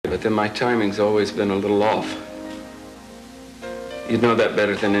but then my timing's always been a little off. You'd know that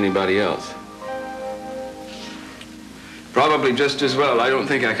better than anybody else. Probably just as well. I don't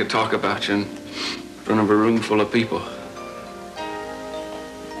think I could talk about you in front of a room full of people.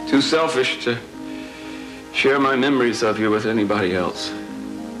 Too selfish to share my memories of you with anybody else.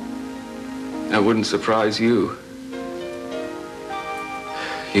 That wouldn't surprise you.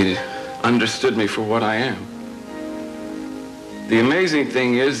 You understood me for what I am. The amazing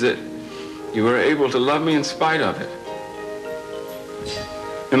thing is that you were able to love me in spite of it.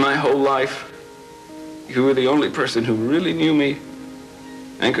 In my whole life, you were the only person who really knew me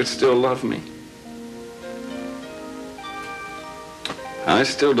and could still love me. I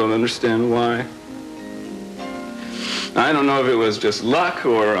still don't understand why. I don't know if it was just luck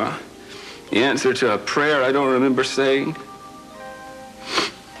or the answer to a prayer I don't remember saying.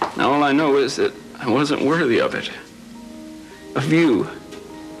 All I know is that I wasn't worthy of it, of you.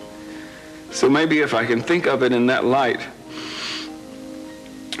 So maybe if I can think of it in that light,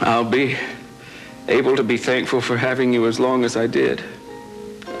 I'll be able to be thankful for having you as long as I did.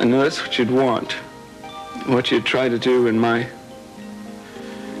 I know that's what you'd want, what you'd try to do in my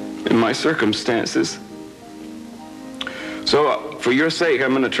circumstances. So for your sake,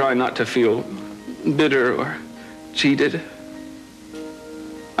 I'm going to try not to feel bitter or cheated.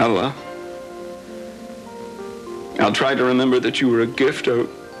 I'll try to remember that you were a gift I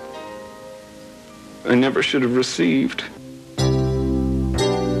never should have received. I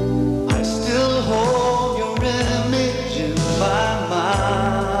still hold your image in my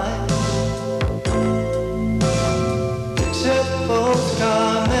mind, except for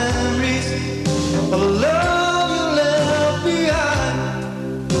scar memories of a love you left behind,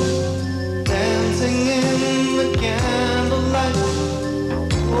 dancing in the candlelight,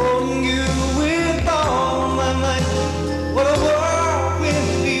 holding you with all my might. What a world when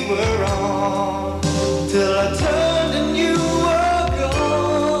we were on, till I turned and you were gone.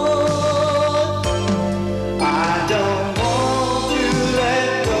 I don't want to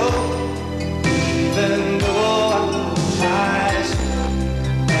let go, even though I ask,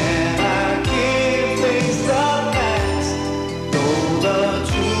 and I can't face the past, though the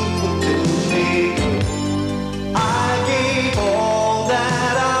truth will do me good. I gave all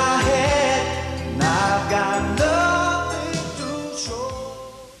that I had, and I've got nothing to show.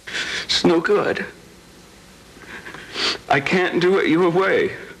 It's no good. I can't do it your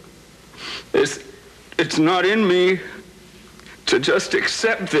way. It's not in me to just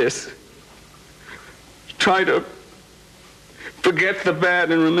accept this. Try to forget the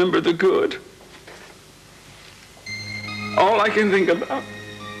bad and remember the good. All I can think about,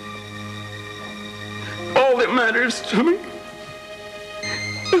 all that matters to me,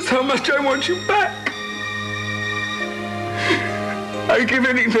 is how much I want you back. I'd give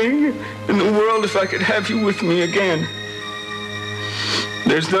anything in the world if I could have you with me again.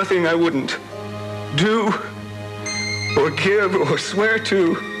 There's nothing I wouldn't do or give or swear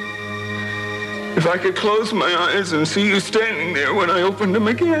to if I could close my eyes and see you standing there when I opened them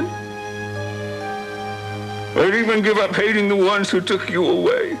again. I'd even give up hating the ones who took you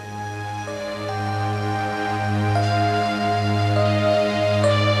away.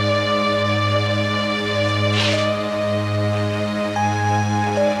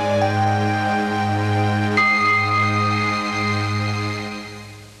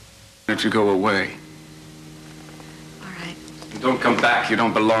 Let you go away. All right. Don't come back. You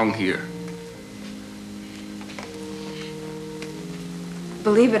don't belong here.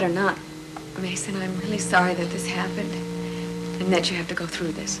 Believe it or not, Mason, I'm really sorry that this happened and that you have to go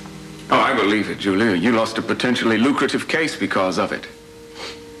through this. Oh, I believe it, Julia. You lost a potentially lucrative case because of it.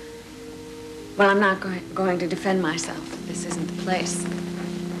 Well, I'm not going to defend myself. This isn't the place.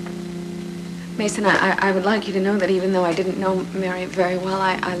 Mason, I would like you to know that even though I didn't know Mary very well,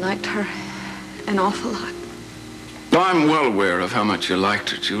 I liked her an awful lot. Oh, I'm well aware of how much you liked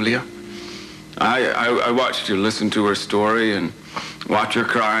her, Julia. I watched you listen to her story and watch her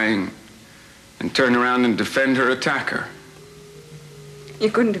crying and turn around and defend her attacker. You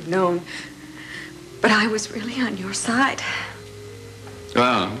couldn't have known, but I was really on your side.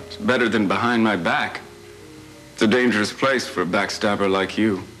 Well, it's better than behind my back. It's a dangerous place for a backstabber like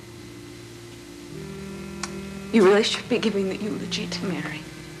you. You really should be giving the eulogy to Mary.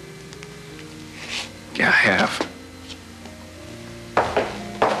 Yeah, I have.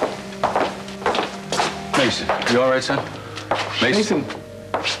 Mason, you all right, son? Mason.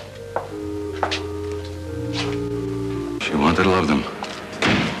 She wanted to love them.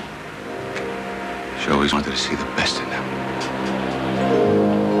 She always wanted to see the best in them.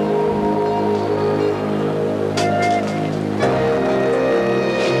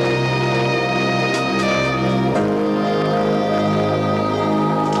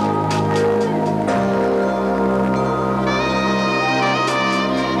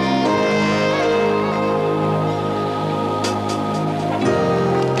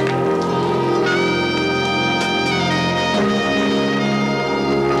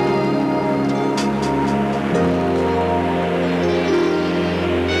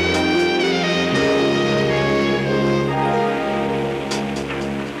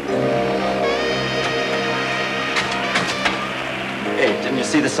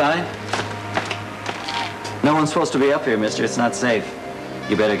 See the sign? No one's supposed to be up here, mister. It's not safe.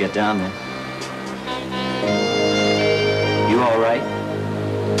 You better get down there. You all right?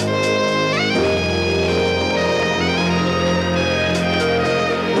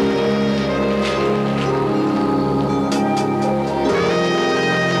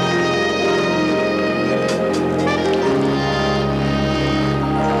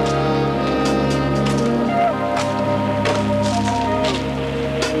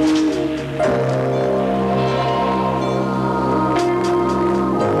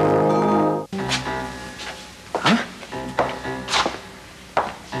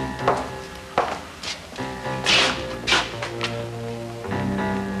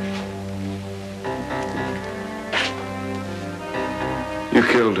 You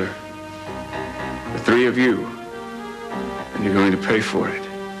killed her. The three of you. And you're going to pay for it.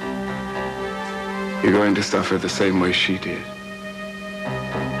 You're going to suffer the same way she did.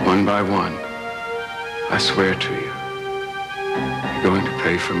 One by one. I swear to you. You're going to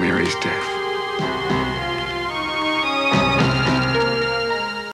pay for Mary's death.